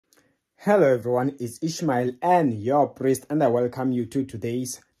Hello everyone, it's Ishmael and your priest, and I welcome you to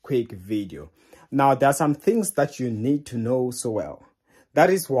today's quick video. Now there are some things that you need to know so well.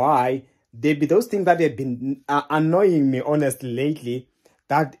 That is why there be those things that have been annoying me honestly lately,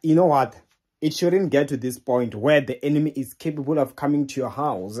 that you know what, it shouldn't get to this point where the enemy is capable of coming to your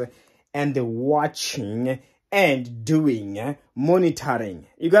house and watching and doing monitoring.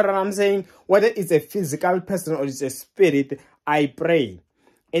 You got what I'm saying? Whether it's a physical person or it's a spirit, I pray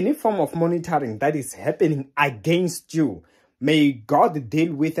any form of monitoring that is happening against you, may God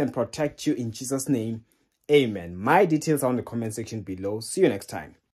deal with and protect you in Jesus' name. Amen. My details are on the comment section below. See you next time.